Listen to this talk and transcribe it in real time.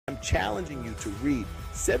challenging you to read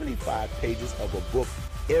 75 pages of a book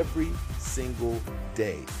every single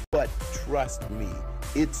day. But trust me,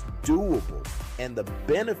 it's doable and the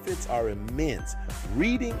benefits are immense.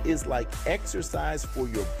 Reading is like exercise for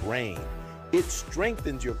your brain. It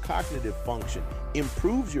strengthens your cognitive function,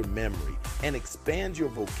 improves your memory, and expands your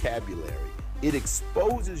vocabulary. It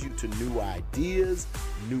exposes you to new ideas,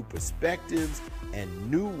 new perspectives,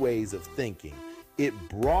 and new ways of thinking. It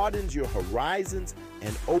broadens your horizons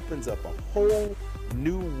and opens up a whole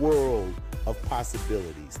new world of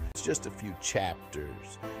possibilities. It's just a few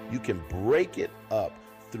chapters. You can break it up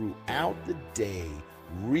throughout the day.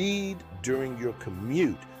 Read during your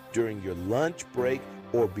commute, during your lunch break,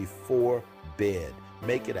 or before bed.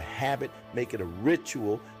 Make it a habit, make it a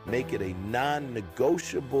ritual, make it a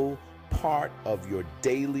non-negotiable part of your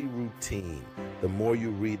daily routine. The more you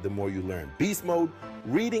read, the more you learn. Beast Mode,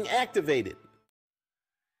 reading activated.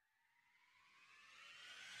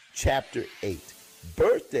 Chapter 8,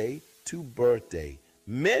 Birthday to Birthday,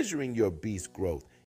 Measuring Your Beast Growth.